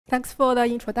Thanks for the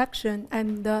introduction,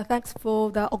 and thanks for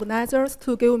the organizers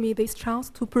to give me this chance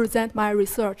to present my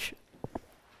research.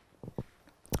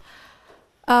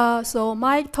 So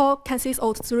my talk consists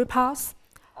of 3 parts.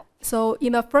 So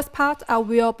in the first part, I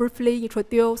will briefly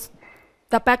introduce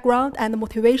the background and the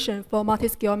motivation for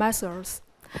multiscale methods.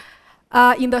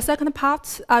 In the second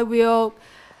part, I will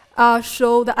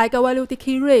show the eigenvalue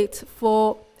decay rate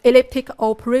for elliptic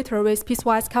operator with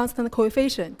piecewise constant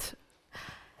coefficient.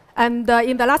 And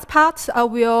in the last part, I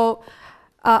will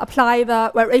apply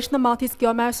the variational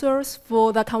multiscale methods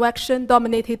for the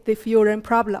convection-dominated diffusion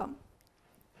problem.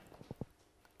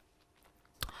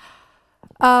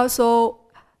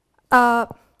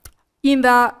 In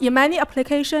many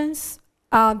applications,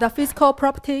 the physical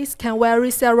properties can vary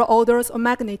several orders of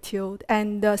magnitude,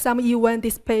 and some even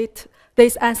dissipate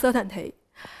this uncertainty.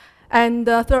 And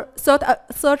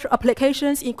such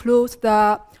applications include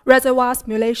the reservoir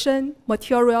simulation,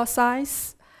 material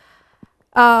science,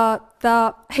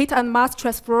 the heat and mass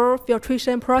transfer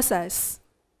filtration process.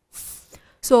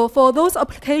 So for those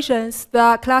applications,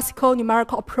 the classical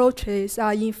numerical approaches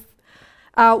are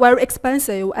very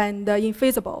expensive and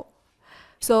infeasible.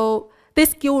 So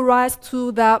this gives rise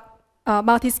to the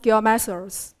multiscale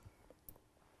methods.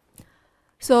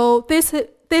 So this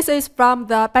is from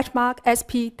the benchmark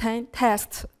SP10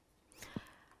 test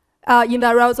in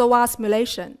the reservoir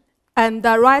simulation. And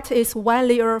the right is one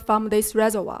layer from this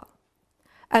reservoir.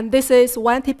 And this is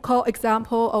one typical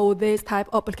example of this type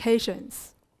of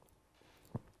applications.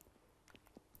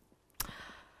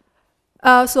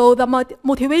 So the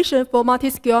motivation for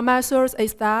multiscale methods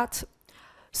is that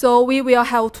we will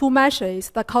have 2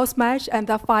 meshes, the coarse mesh and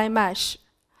the fine mesh.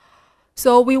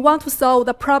 So we want to solve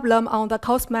the problem on the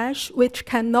coarse mesh, which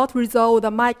cannot resolve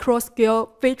the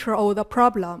micro-scale feature of the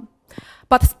problem.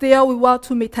 But still, we want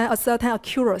to maintain a certain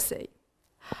accuracy.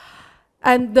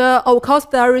 And of course,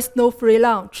 there is no free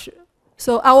lunch.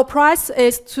 So our price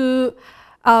is to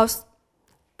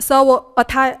solve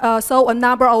a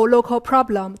number of local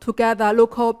problems to get the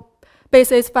local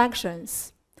basis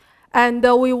functions. And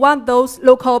we want those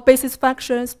local basis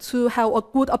functions to have a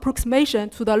good approximation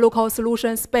to the local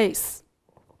solution space.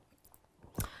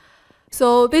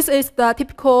 So this is the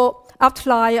typical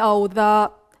outline of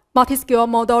the multiscale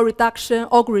model reduction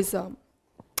algorithm.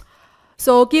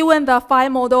 So given the phi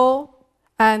model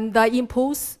and the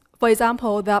inputs, for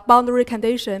example, the boundary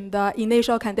condition, the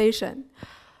initial condition,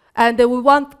 and we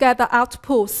want to get the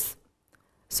outputs.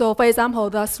 So for example,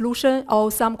 the solution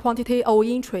of some quantity of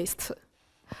interest.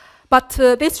 But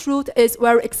this route is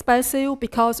very expensive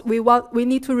because we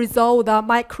need to resolve the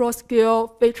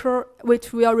micro-scale feature,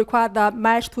 which will require the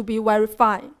mesh to be very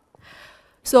fine.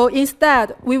 So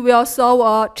instead, we will solve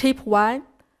a cheap one.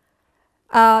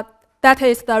 That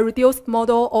is the reduced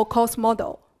model or coarse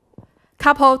model,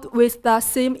 coupled with the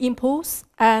same inputs.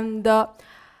 And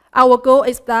our goal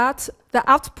is that the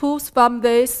outputs from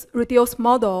this reduced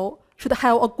model should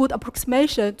have a good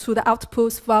approximation to the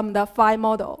outputs from the phi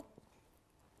model.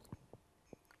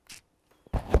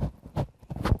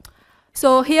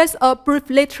 So here's a brief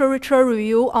literature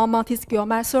review on multiscale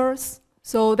methods.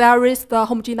 So there is the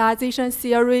homogenization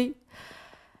theory.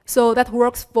 So that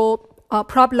works for a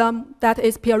problem that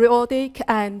is periodic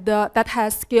and that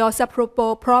has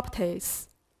scale-separable properties.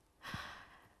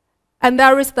 And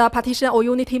there is the partition or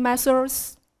unity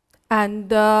methods. And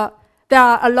there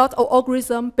are a lot of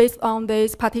algorithms based on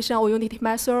these partition or unity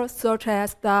methods, such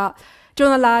as the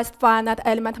generalized finite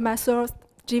element method,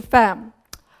 GFEM.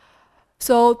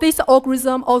 So this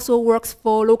algorithm also works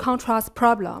for low contrast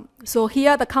problem. So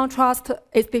here the contrast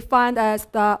is defined as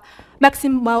the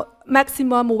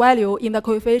maximum value in the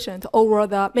coefficient over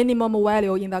the minimum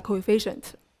value in the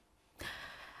coefficient.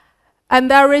 And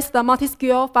there is the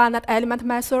multiscale finite element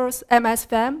methods,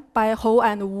 MSFEM, by Ho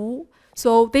and Wu.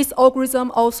 So this algorithm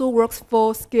also works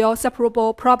for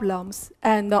scale-separable problems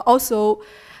and also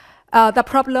the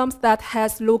problems that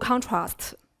has low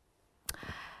contrast.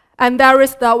 And there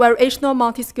is the variational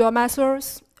multiscale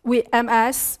methods,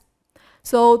 VMS.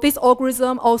 So this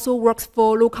algorithm also works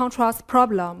for low contrast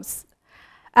problems.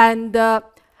 And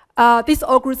this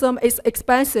algorithm is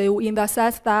expensive in the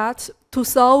sense that to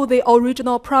solve the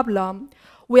original problem,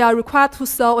 we are required to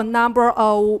solve a number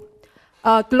of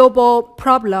global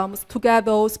problems to get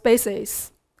those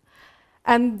bases.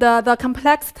 And the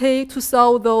complexity to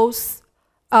solve those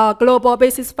global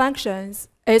basis functions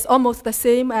is almost the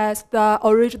same as the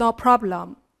original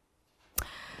problem.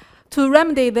 To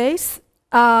remedy this,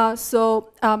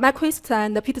 Nyquist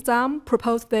and Peterseim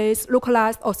proposed this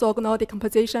localized orthogonal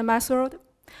decomposition method.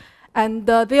 And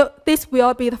this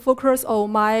will be the focus of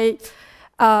my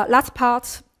last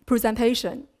part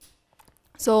presentation.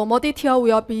 So more detail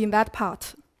will be in that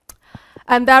part.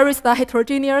 And there is the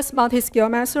heterogeneous multiscale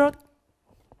method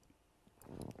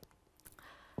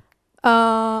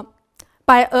by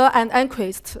and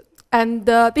Enquist. And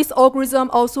this algorithm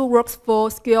also works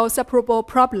for scale-separable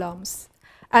problems.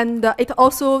 And it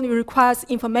also requires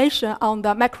information on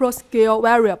the macro-scale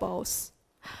variables.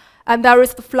 And there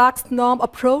is the flux norm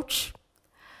approach,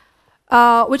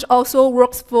 which also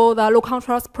works for the low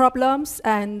contrast problems,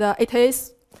 and it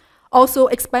is also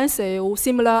expensive,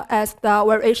 similar as the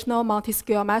variational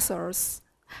multiscale methods.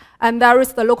 And there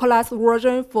is the localized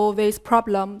version for this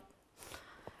problem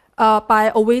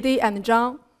by Ovidi and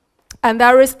Zhang. And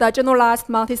there is the generalized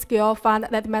multiscale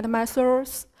finite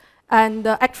methods. And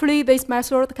actually, this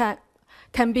method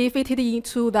can be fitted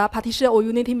into the partition or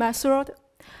unity method.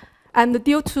 And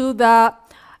due to the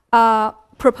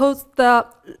proposed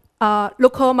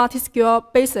local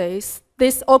multiscale basis,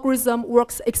 this algorithm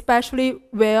works especially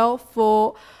well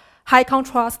for high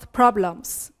contrast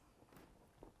problems.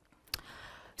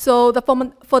 So the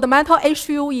fundamental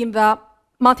issue in the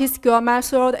multiscale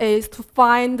method is to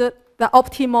find the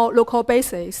optimal local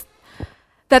basis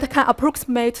that can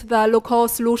approximate the local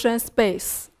solution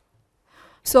space.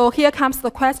 So here comes the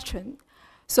question.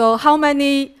 So how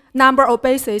many number of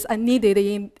bases are needed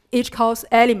in each coarse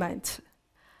element?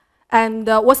 And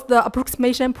what's the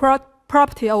approximation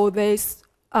property of this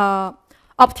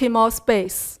optimal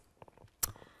space?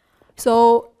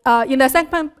 So in the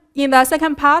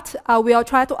second part, we'll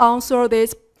try to answer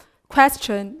this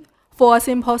question for a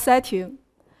simple setting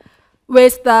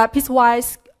with the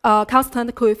piecewise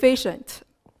constant coefficient.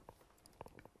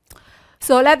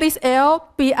 So let this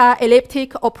L be an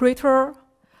elliptic operator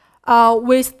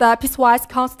with the piecewise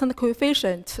constant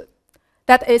coefficient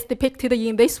that is depicted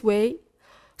in this way.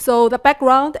 So the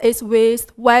background is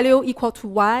with value equal to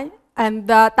 1, and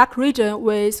the dark region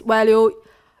with value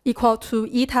equal to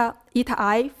eta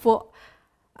I for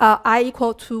I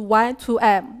equal to 1 to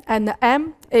m, and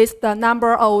m is the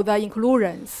number of the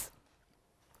inclusions.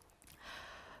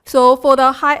 So for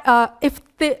the if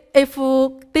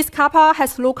this kappa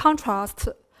has low contrast,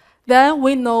 then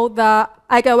we know the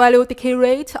eigenvalue decay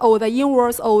rate or the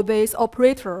inverse of this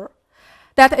operator.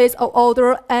 That is of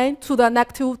order n to the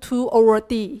 -2 over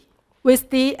d, with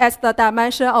d as the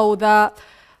dimension of the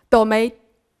domain.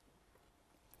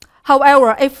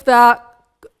 However, if the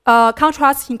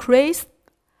contrast increase,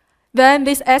 then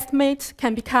this estimate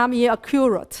can become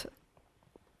inaccurate.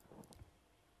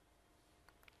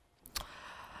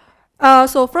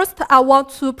 So first, I want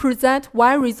to present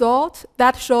one result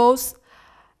that shows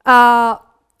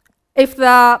if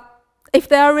there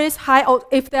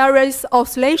is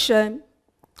oscillation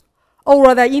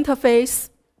over the interface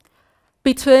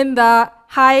between the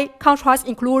high contrast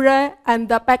inclusion and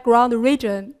the background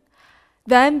region,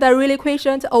 then the Rayleigh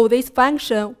equation of this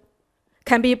function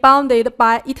can be bounded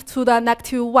by e to the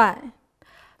 -1.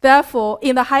 Therefore,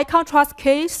 in the high contrast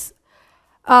case,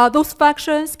 those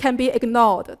functions can be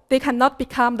ignored. They cannot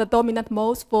become the dominant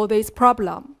modes for this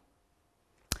problem.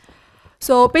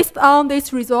 So based on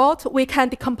this result, we can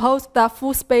decompose the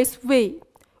full space V,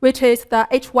 which is the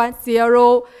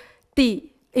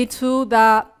H10D, into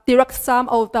the direct sum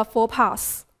of the 4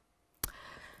 paths.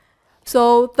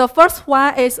 So the first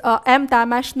one is an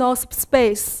m-dimensional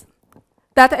subspace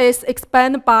that is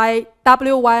expanded by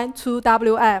W1 to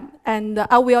Wm, and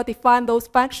I will define those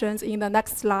functions in the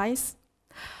next slides.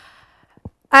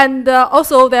 And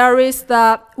also there is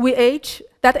the VH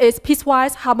that is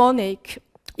piecewise harmonic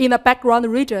in the background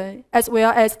region, as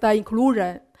well as the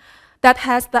inclusion that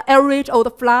has the average of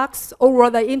the flux over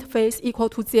the interface equal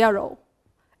to 0.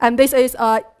 And this is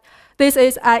an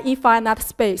infinite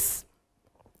space.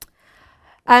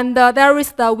 And there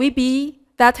is the VB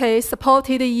that is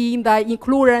supported in the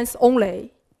inclusions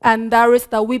only. And there is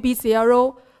the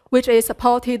VB0, which is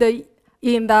supported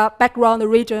in the background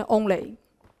region only.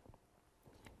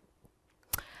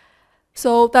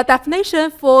 So the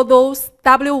definition for those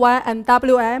W1 and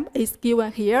Wm is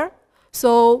given here.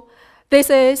 So this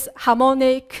is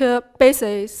harmonic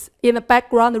basis in the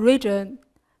background region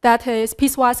that is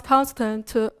piecewise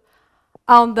constant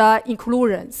on the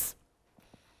inclusions.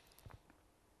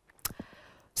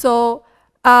 So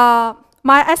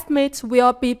my estimates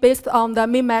will be based on the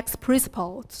min-max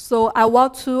principle. So I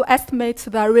want to estimate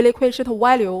the Rayleigh equation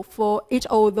value for each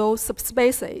of those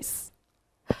subspaces.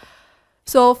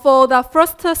 So for the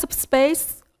first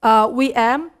subspace,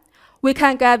 Vm, we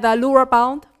can get the lower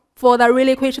bound for the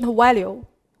Rayleigh equation value,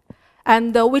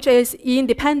 and which is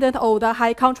independent of the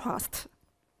high contrast.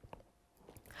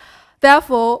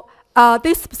 Therefore,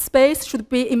 this space should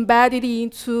be embedded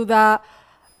into the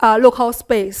local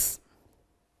space.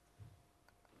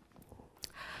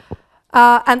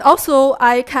 And also,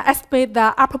 I can estimate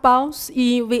the upper bounds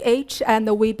in VH and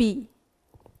VB.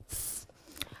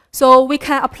 So we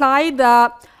can apply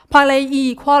the Poincare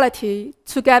inequality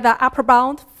to get the upper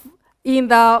bound in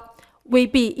the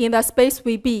VB, in the space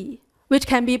VB, which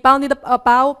can be bounded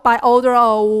about by order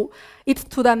of e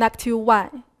to the negative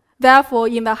 1. Therefore,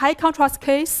 in the high contrast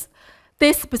case,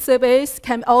 this space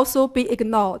can also be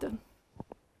ignored.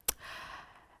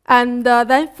 And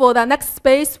then for the next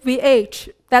space, VH,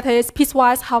 that is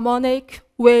piecewise harmonic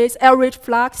with average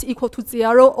flux equal to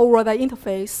 0 over the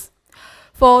interface.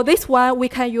 For this one, we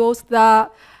can use the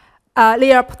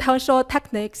linear potential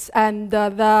techniques and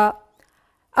the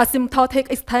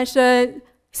asymptotic extension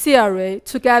theory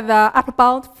to get the upper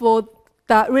bound for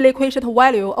the really coefficient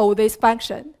value of this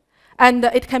function. And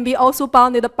it can be also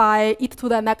bounded by e to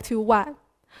the negative 1.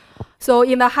 So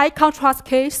in the high contrast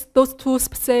case, those two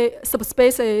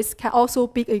subspaces can also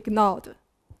be ignored.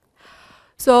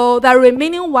 So the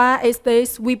remaining one is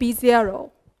this VB0.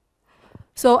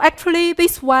 So actually,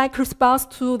 this one corresponds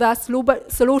to the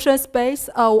solution space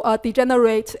of a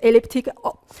degenerate elliptic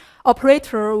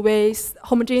operator with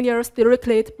homogeneous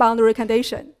Dirichlet boundary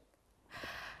condition.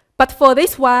 But for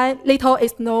this one, little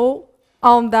is known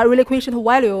on the really coefficient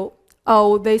value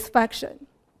of this function.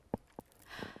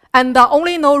 And the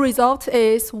only known result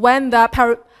is when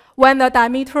the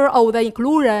diameter of the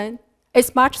inclusion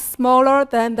is much smaller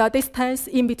than the distance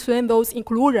in between those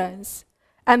inclusions,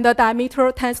 and the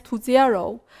diameter tends to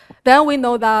 0, then we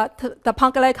know that the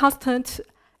Poincare constant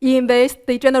in this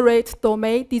degenerate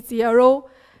domain D0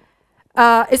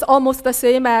 is almost the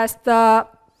same as the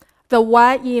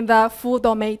one in the full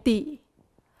domain D.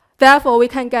 Therefore, we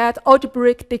can get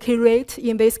algebraic decay rate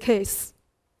in this case.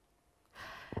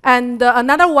 And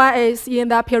another one is in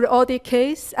the periodic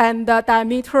case, and the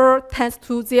diameter tends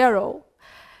to 0.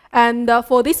 And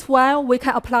for this one, we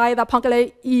can apply the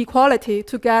Poincare inequality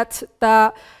to get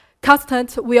the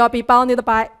constant will be bounded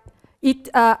by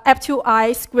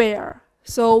F2I squared.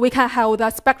 So we can have the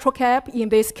spectral cap in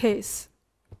this case.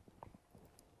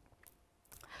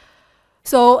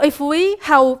 So if we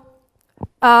have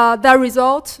the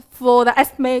result for the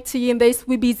estimate in this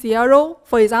VB0,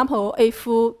 for example, if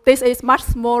this is much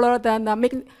smaller than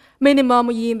the minimum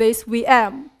in this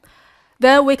VM,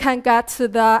 then we can get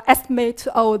the estimate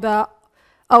of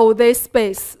this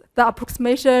space, the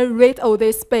approximation rate of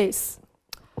this space.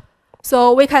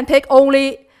 So we can take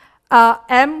only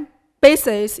m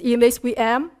bases in this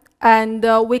VM, and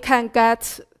we can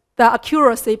get the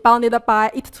accuracy bounded by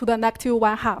e to the negative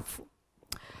 1/2.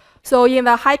 So in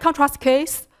the high contrast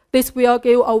case, this will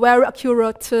give a very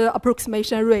accurate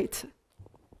approximation rate.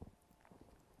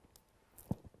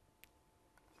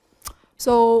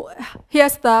 So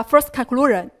here's the first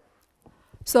conclusion.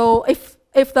 So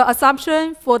if the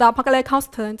assumption for the Poincare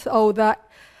constant of the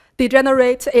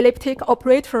degenerate elliptic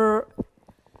operator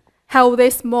have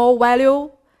this small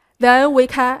value, then we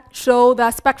can show the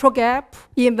spectral gap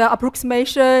in the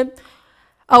approximation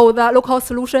of the local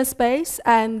solution space,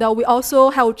 and we also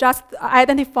have just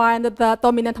identified the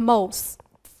dominant modes.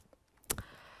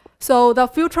 So the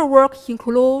future work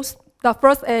includes, the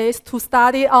first is to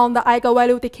study on the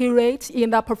eigenvalue decay rate in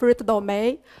the preferred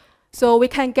domain, so we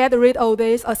can get rid of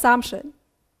this assumption.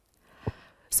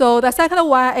 So the second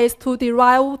one is to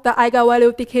derive the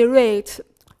eigenvalue decay rate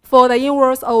for the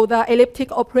inverse of the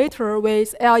elliptic operator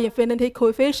with L infinity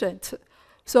coefficient,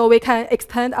 so we can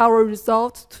extend our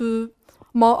result to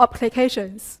more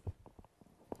applications.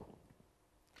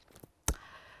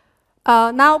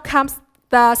 Now comes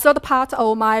the third part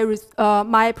of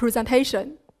my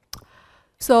presentation.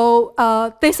 So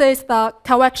this is the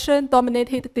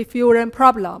convection-dominated diffusion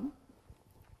problem.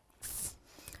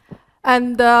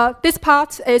 And this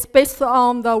part is based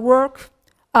on the work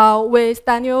with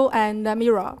Daniel and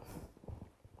Mira.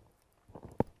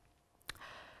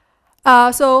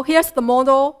 So here's the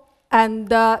model,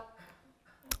 and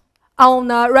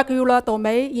on a regular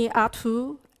domain in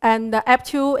R2, and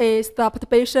F2 is the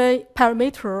perturbation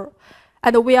parameter,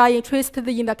 and we are interested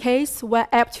in the case where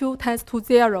F2 tends to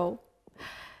 0.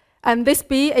 And this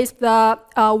B is the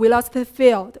velocity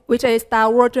field, which is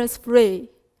divergence free,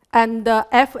 and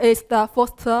F is the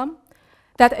fourth term,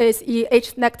 that is in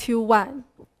H-1.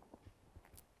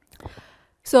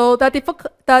 So the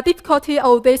difficulty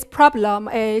of this problem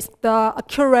is the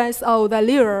occurrence of the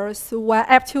layers where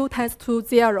F2 tends to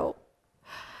 0.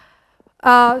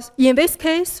 In this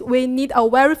case, we need a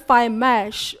very fine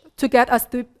mesh to get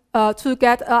an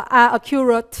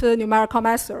accurate numerical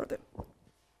method.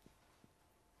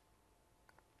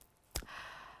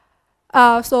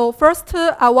 So first,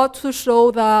 I want to show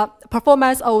the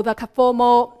performance of the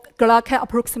conformal Galerkin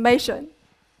approximation.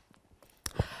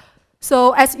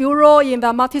 So as usual in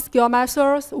the multiscale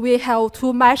methods, we have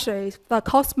two meshes, the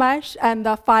coarse mesh and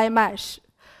the fine mesh,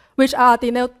 which are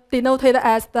denoted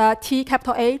as the T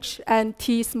capital H and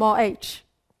T small h.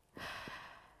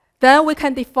 Then we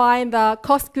can define the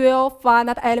coarse scale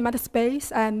finite element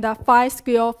space and the fine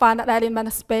scale finite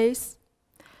element space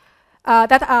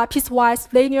that are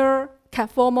piecewise linear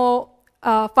conformal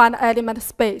finite element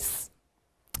space.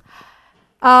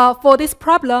 For this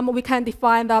problem, we can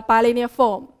define the bilinear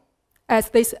form as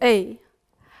this A.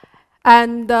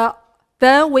 And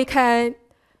then we can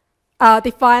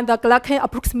define the Galerkin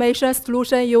approximation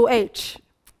solution UH.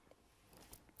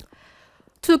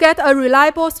 To get a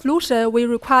reliable solution, we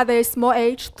require the small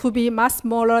h to be much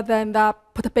smaller than the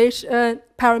perturbation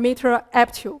parameter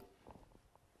F2.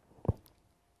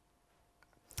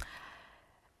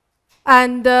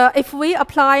 And if we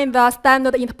apply the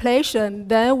standard interpolation,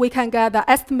 then we can get the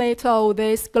estimate of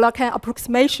this Galerkin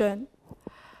approximation.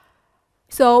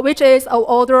 So which is of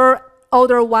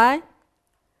order 1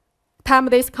 times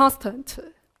this constant,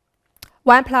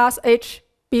 1 plus h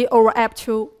b over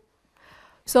F2.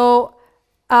 So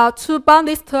to bound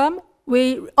this term,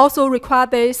 we also require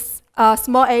this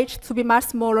small h to be much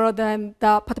smaller than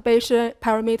the perturbation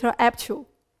parameter F2.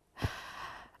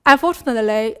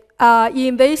 Unfortunately,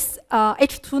 in this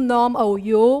H2 norm of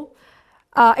U,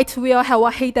 it will have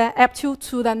a hidden F2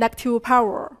 to the negative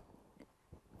power.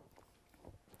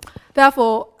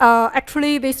 Therefore,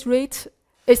 actually, this rate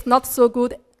is not so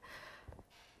good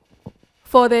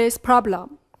for this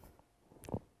problem.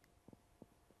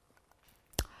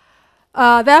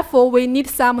 Therefore, we need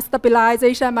some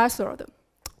stabilization method.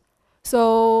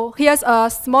 So here's a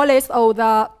small list of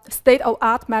the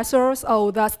state-of-art methods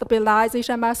of the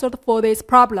stabilization method for this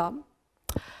problem.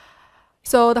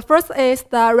 So the first is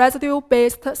the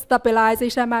residue-based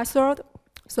stabilization method,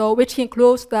 so which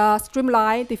includes the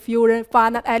streamline diffusion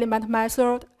finite element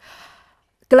method,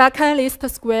 Galerkin least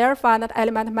square finite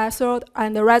element method,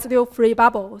 and the residue-free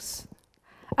bubbles.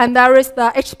 And there is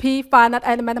the HP finite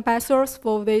element methods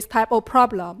for this type of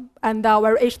problem, and the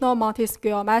variational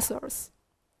multiscale methods.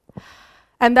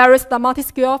 And there is the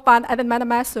multiscale finite element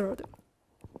method.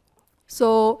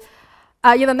 So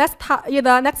in the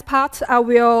next part, I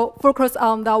will focus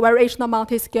on the variational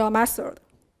multiscale method.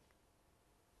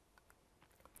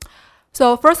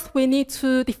 So first, we need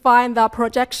to define the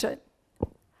projection.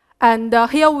 And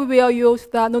here we will use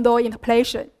the nodal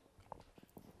interpolation.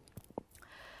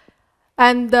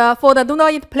 And for the nodal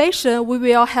interpolation, we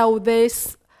will have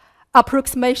this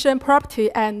approximation property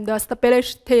and the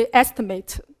stability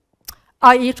estimate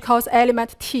on each coarse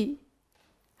element T.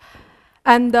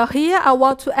 And here I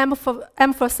want to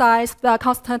emphasize the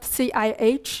constant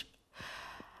CIH.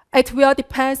 It will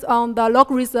depend on the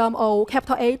logarithm of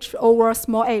capital H over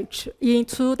small h in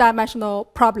two-dimensional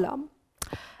problem.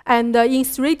 And in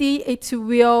 3D, it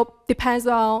will depend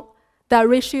on the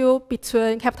ratio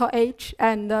between capital H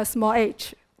and small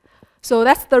h. So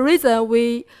that's the reason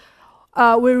we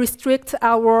restrict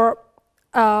our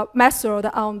method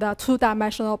on the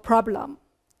two-dimensional problem.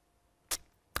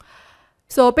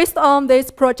 So based on this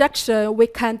projection, we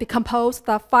can decompose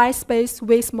the phi space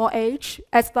with small h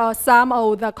as the sum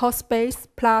of the coarse space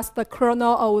plus the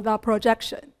kernel of the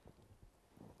projection.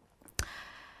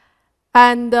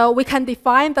 And we can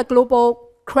define the global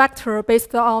corrector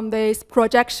based on this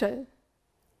projection,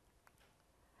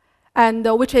 and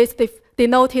which is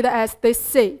denoted as this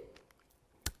C.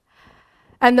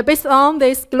 And based on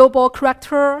this global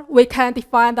corrector, we can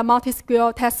define the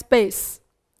multiscale test space,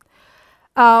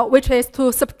 which is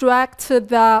to subtract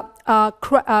the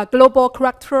global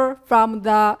corrector from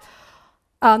the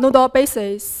nodal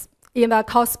basis in the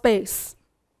coarse space.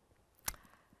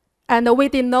 And we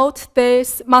denote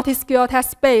this multiscale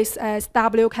test space as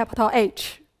W capital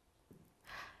H.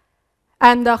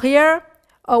 And here,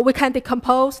 we can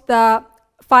decompose the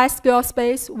phi scale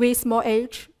space with small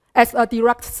h as a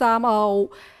direct sum of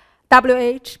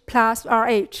WH plus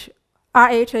RH.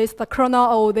 RH is the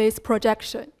kernel of this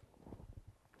projection.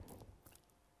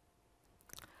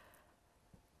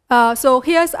 So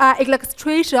here's an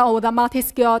illustration of the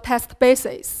multiscale test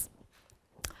basis.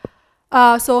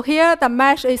 So here the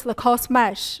mesh is the coarse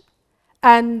mesh,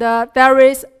 and there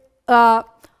is a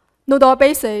nodal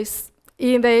basis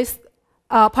in this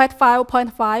 0.5,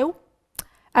 0.5,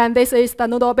 and this is the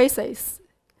nodal basis.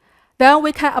 Then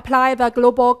we can apply the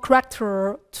global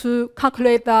corrector to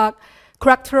calculate the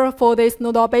corrector for this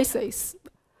nodal basis,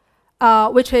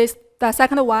 which is the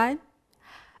second one.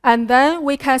 And then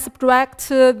we can subtract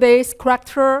this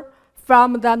corrector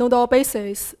from the nodal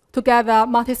basis to get the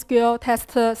multiscale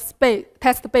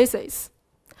test basis.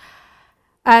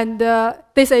 And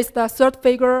this is the third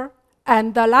figure,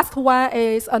 And the last one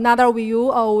is another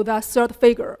view of the third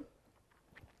figure.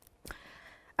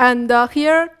 And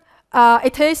here,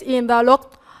 it is in the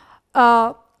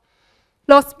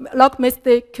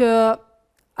logarithmic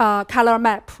color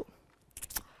map.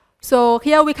 So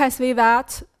here we can see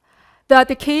that the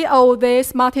decay of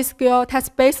this multiscale test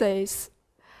spaces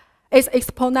is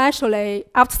exponentially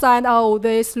outside of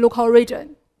this local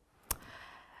region.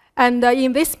 And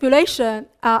in this simulation,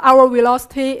 our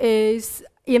velocity is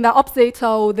in the opposite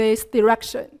of this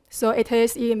direction. So it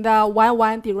is in the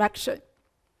 1-1 direction.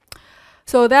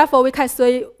 So therefore, we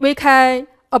can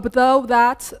observe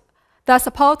that the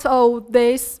support of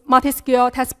these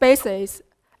multiscale test spaces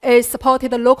is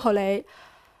supported locally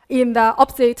in the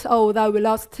opposite of the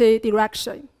velocity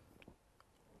direction.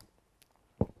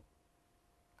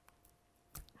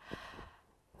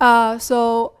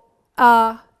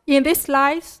 In this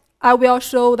slide, I will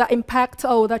show the impact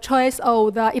of the choice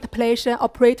of the interpolation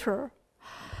operator.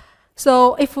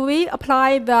 So if we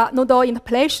apply the nodal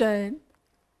interpolation,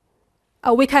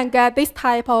 we can get this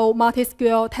type of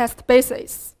multiscale test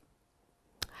spaces.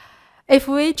 If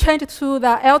we change to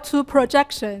the L2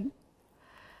 projection,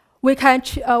 we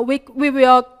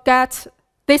will get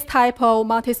this type of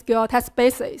multiscale test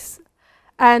spaces.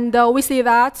 And we see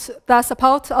that the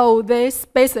support of these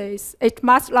spaces is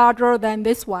much larger than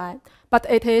this one, but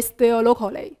it is still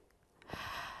locally.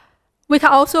 We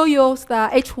can also use the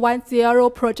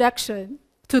H10 projection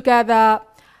to get the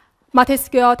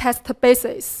multiscale test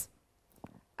basis.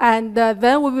 And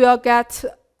then we will get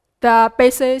the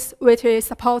basis which is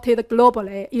supported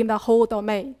globally in the whole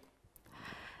domain.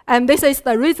 And this is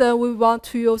the reason we want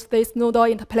to use this nodal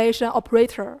interpolation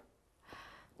operator.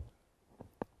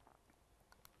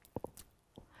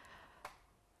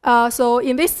 So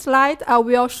in this slide, I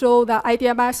will show the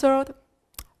ideal method,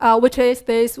 which is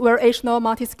this variational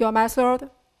multiscale method,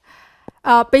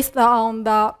 based on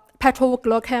the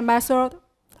Petrov-Galerkin method,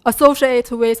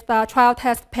 associated with the trial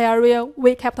test pairing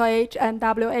V capital H and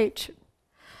WH.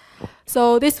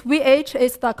 So this VH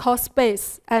is the coarse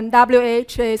space, and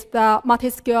WH is the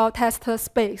multiscale test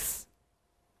space.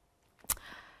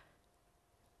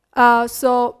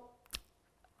 So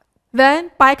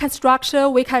then by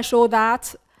construction, we can show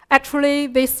that actually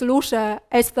this solution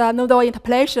is the nodal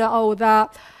interpolation of the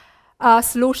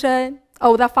solution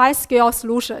of the fine-scale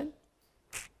solution.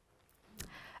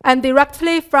 And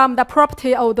directly from the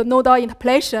property of the nodal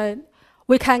interpolation,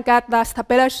 we can get the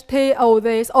stability of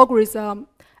this algorithm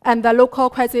and the local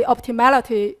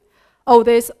quasi-optimality of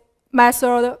this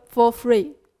method for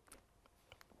free.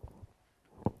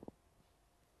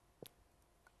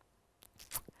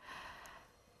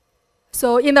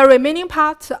 So in the remaining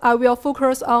part, I will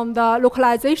focus on the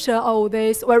localization of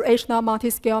this variational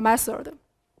multiscale method.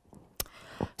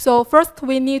 So first,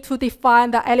 we need to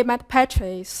define the element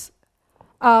patches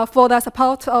for the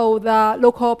support of the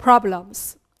local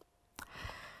problems.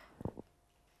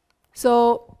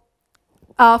 So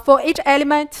for each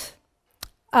element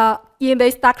in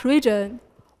this dark region,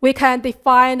 we can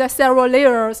define several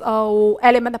layers of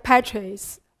element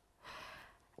patches.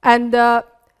 And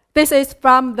this is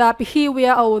from the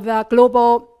behavior of the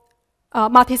global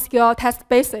multiscale test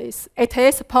basis. It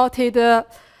is supported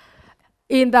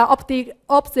in the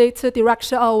opposite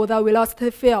direction of the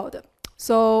velocity field.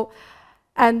 So,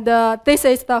 and this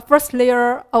is the first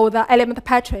layer of the element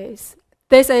patches.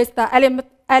 This is the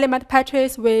element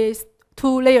patches with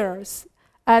 2 layers,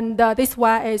 and this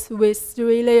one is with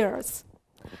 3 layers.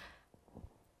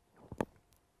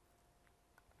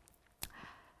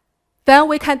 Then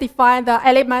we can define the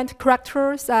element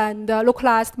correctors and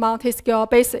localized multiscale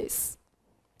basis.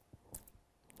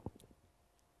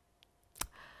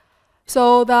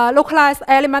 So the localized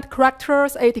element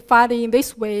correctors are defined in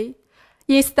this way.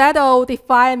 Instead of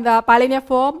defining the bilinear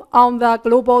form on the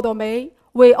global domain,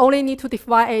 we only need to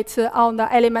define it on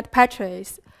the element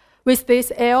patches, with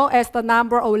this L as the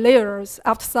number of layers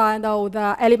outside of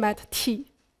the element T.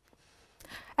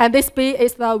 And this B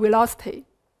is the velocity.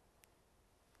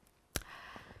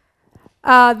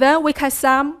 Then we can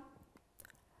sum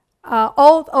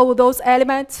all of those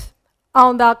elements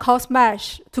on the coarse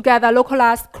mesh to get a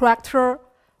localized corrector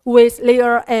with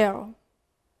layer L.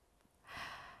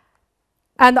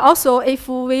 And also, if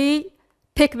we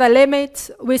take the limit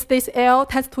with this L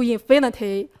tends to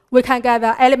infinity, we can get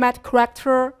the element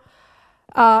corrector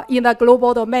in the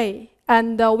global domain.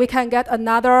 And we can get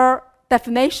another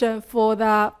definition for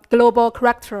the global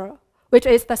corrector, which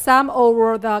is the sum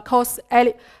over the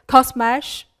coarse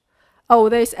mesh of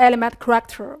this element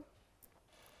corrector.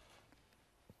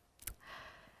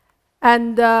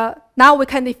 And now we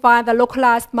can define the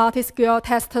localized multiscale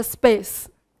test space,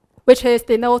 which is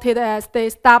denoted as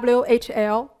this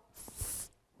WHL.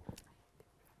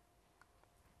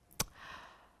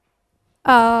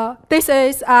 This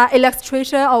is an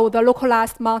illustration of the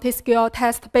localized multi-scale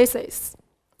test basis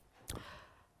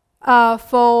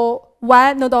for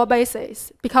one nodal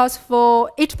basis, because for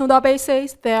each nodal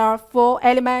basis, there are 4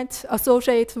 elements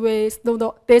associated with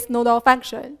this nodal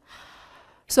function.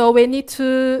 So we need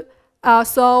to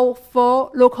solve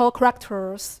 4 local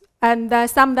correctors and then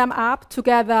sum them up to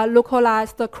get the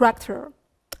localized corrector.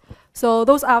 So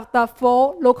those are the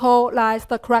 4 localized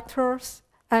correctors,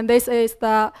 and this is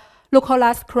the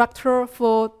localized corrector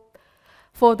for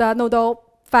the nodal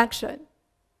function.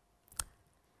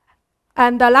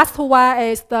 And the last one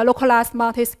is the localized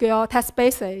multi-scale test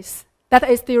basis that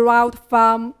is derived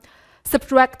from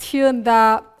subtracting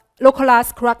the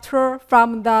localized corrector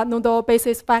from the nodal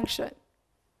basis function.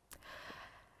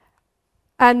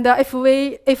 And this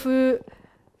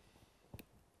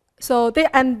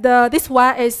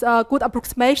one is a good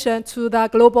approximation to the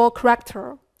global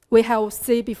corrector we have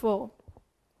seen before.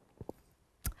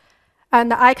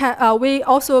 And we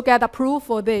also get a proof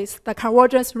for this, the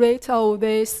convergence rate of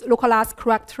this localized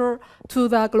corrector to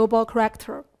the global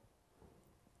corrector.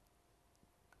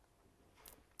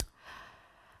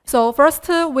 So first,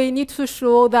 we need to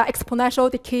show the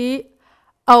exponential decay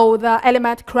of the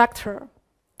element corrector.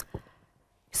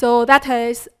 So that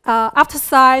is, after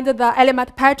sign the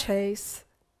element purchase,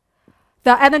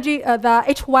 the energy, the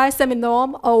H1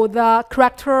 semi-norm of the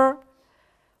corrector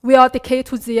will decay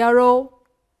to 0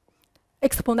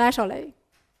 exponentially.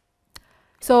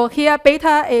 So here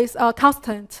beta is a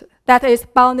constant that is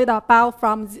bounded about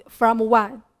from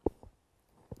 1.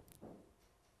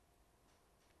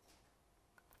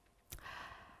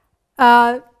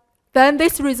 Then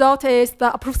this result is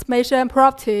the approximation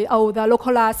property of the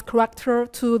localized corrector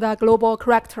to the global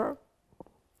corrector.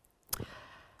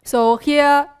 So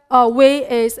here V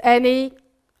is any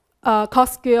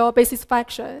coarse-scale basis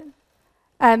function.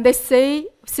 And this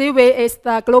CV is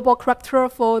the global corrector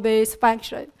for this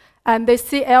function. And this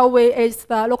CLV is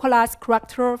the localized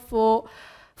corrector for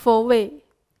V.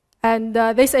 And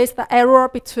this is the error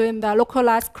between the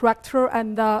localized corrector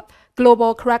and the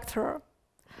global corrector.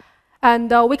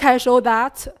 And we can show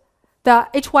that the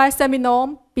H1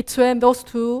 semi-norm between those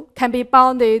two can be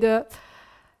bounded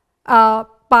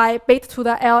by beta to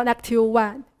the L negative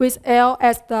 1, with L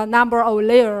as the number of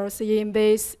layers in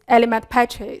this element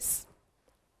patches.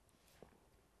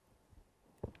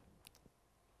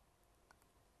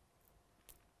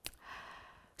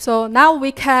 So now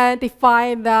we can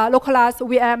define the localized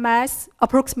VMS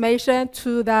approximation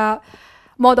to the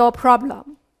model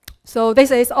problem. So this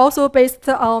is also based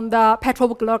on the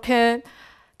Petrov-Galerkin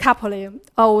coupling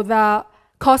of the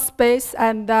coarse space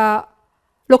and the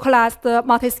localized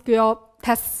multi-scale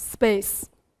test space.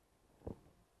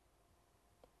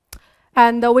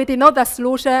 And we denote the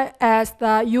solution as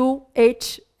the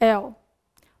UHL,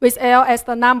 with L as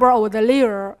the number of the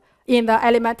layer in the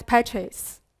element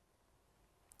patches.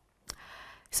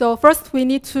 So first, we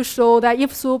need to show the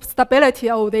if-soup stability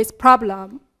of this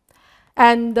problem,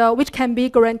 and which can be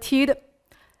guaranteed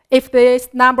if this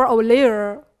number of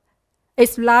layers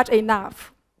is large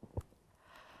enough.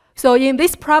 So in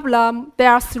this problem,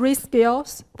 there are 3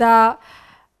 scales: the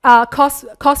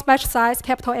coarse mesh size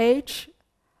capital H,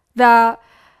 the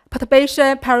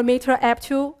perturbation parameter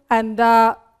F2, and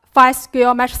the phi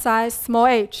scale mesh size small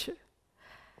h.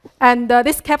 And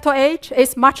this capital H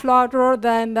is much larger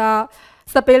than the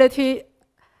stability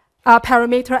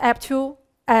parameter F2,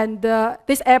 and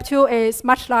this F2 is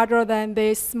much larger than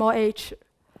this small h.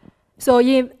 So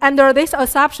under this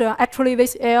assumption, actually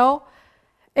this L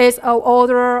is of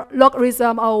order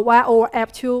logarithm of 1 over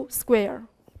F2 square.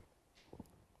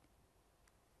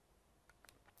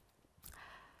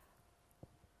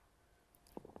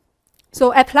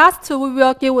 So at last, we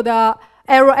will give the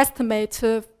error estimate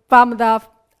from the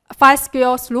phi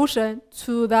scale solution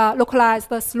to the localized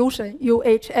solution,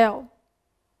 UHL.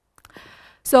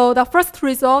 So the first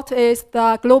result is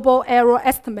the global error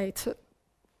estimate.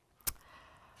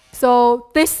 So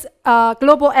this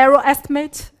global error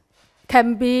estimate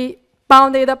can be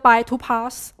bounded by 2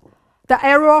 parts: the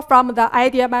error from the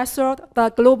ideal method, the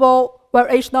global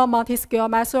variational multiscale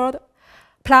method,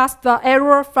 plus the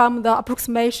error from the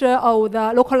approximation of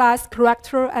the localized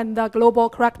corrector and the global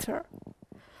corrector.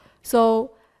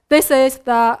 So this is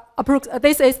the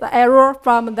error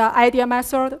from the ideal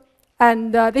method,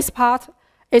 and this part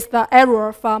is the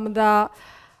error from the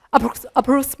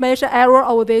approximation error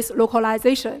of this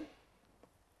localization.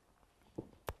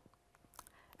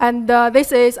 And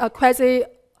this is a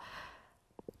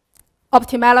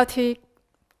quasi-optimality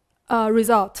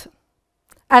result.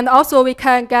 And also we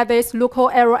can get this local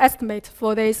error estimate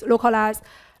for this localized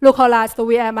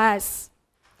VMS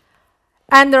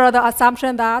under the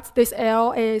assumption that this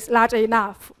L is large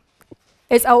enough.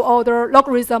 It's our order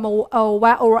logarithm of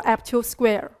 1 over F2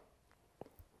 square.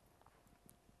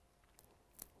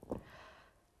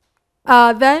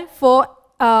 Then for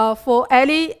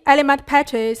any element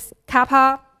patches,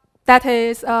 kappa, that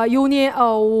is union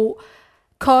of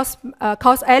coarse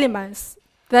elements,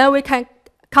 then we can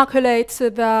calculate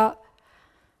the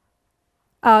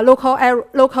local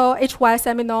HY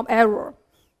seminorm error.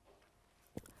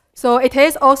 So it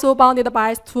is also bounded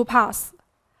by 2 parts.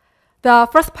 The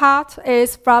first part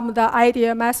is from the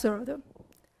ideal method,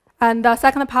 and the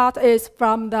second part is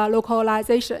from the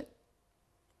localization.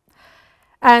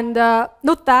 And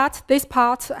note that this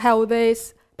part have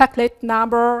this Péclet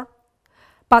number,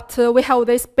 but we have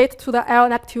this bit to the L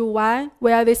negative 1,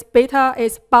 where this beta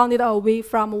is bounded away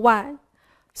from 1.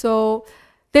 So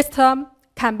this term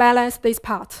can balance this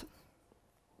part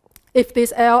if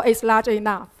this L is large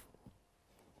enough.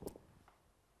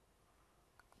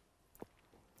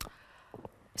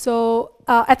 So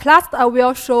at last, I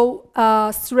will show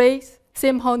 3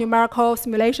 simple numerical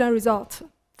simulation results.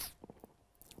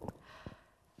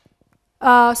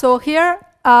 So here,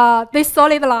 this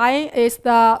solid line is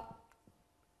the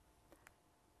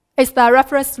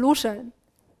reference solution.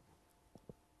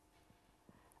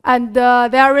 And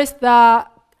there is the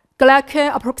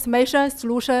Galerkin approximation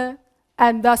solution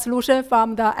and the solution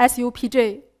from the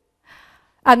SUPJ.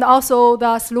 And also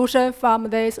the solution from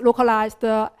this localized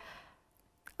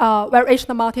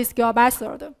variational multiscale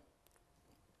method.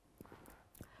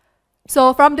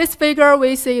 So from this figure,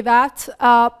 we see that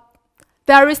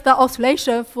there is the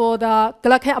oscillation for the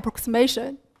Galerkin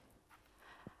approximation.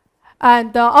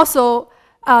 And also,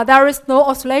 there is no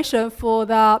oscillation for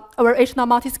the variational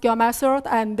multiscale method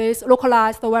and this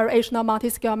localized variational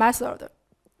multiscale method.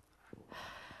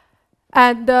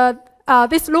 And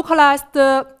this localized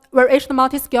variational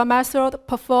multiscale method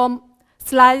performs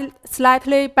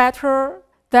slightly better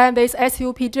than this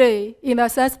SUPJ in the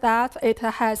sense that it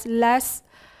has less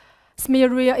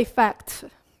smearing effect.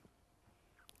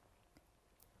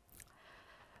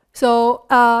 So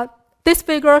this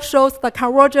figure shows the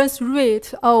convergence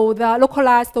rate of the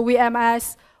localized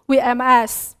VMS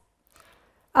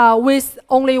with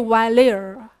only 1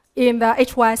 layer in the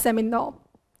H1 seminorm.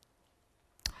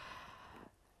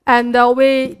 And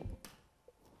we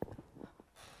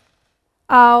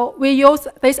use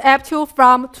this F2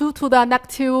 from 2 to the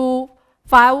negative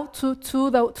 5 to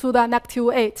 2 to the negative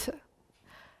 8.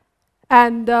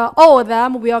 And all of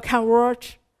them will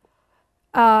converge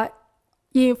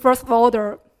in first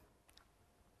order.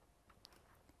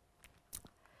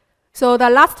 So the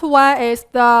last one is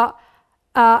the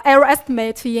error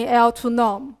estimate in L2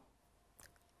 norm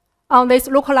on this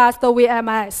localized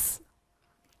VMS.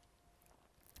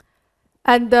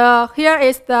 And here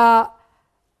is the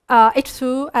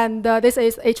H2, and this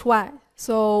is H1.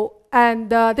 So, and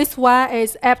this one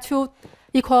is F2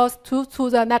 equals 2 to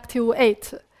the negative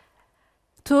 8,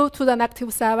 2 to the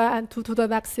negative 7, and 2 to the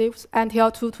negative 6,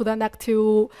 until 2 to the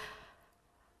negative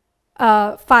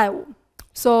 5.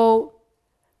 So,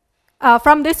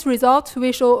 from this result,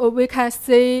 we can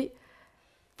see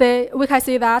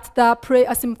that the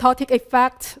pre-asymptotic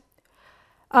effect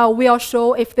will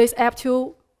show if this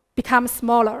F2 becomes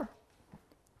smaller.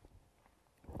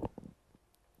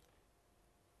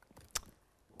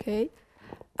 Okay,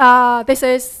 this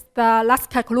is the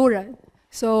last conclusion.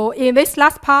 So in this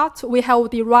last part, we have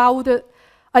derived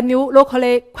a new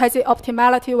locally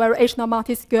quasi-optimality variational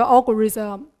multiscale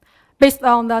algorithm based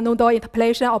on the nodal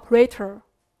interpolation operator.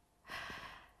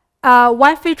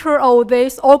 One feature of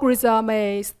this algorithm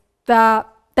is the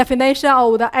definition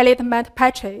of the element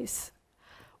patches,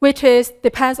 which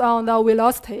depends on the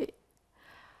velocity.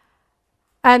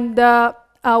 And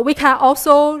we can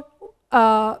also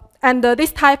and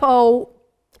this type of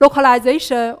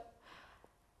localization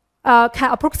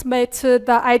can approximate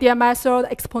the ideal method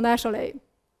exponentially.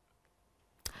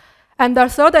 And the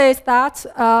third is that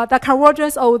the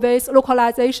convergence of this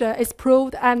localization is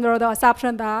proved under the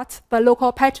assumption that the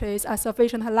local patches are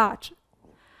sufficiently large,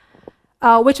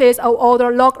 which is of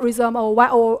order logarithm of 1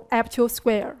 over F2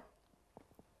 square.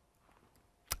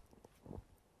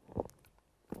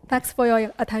 Thanks for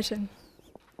your attention.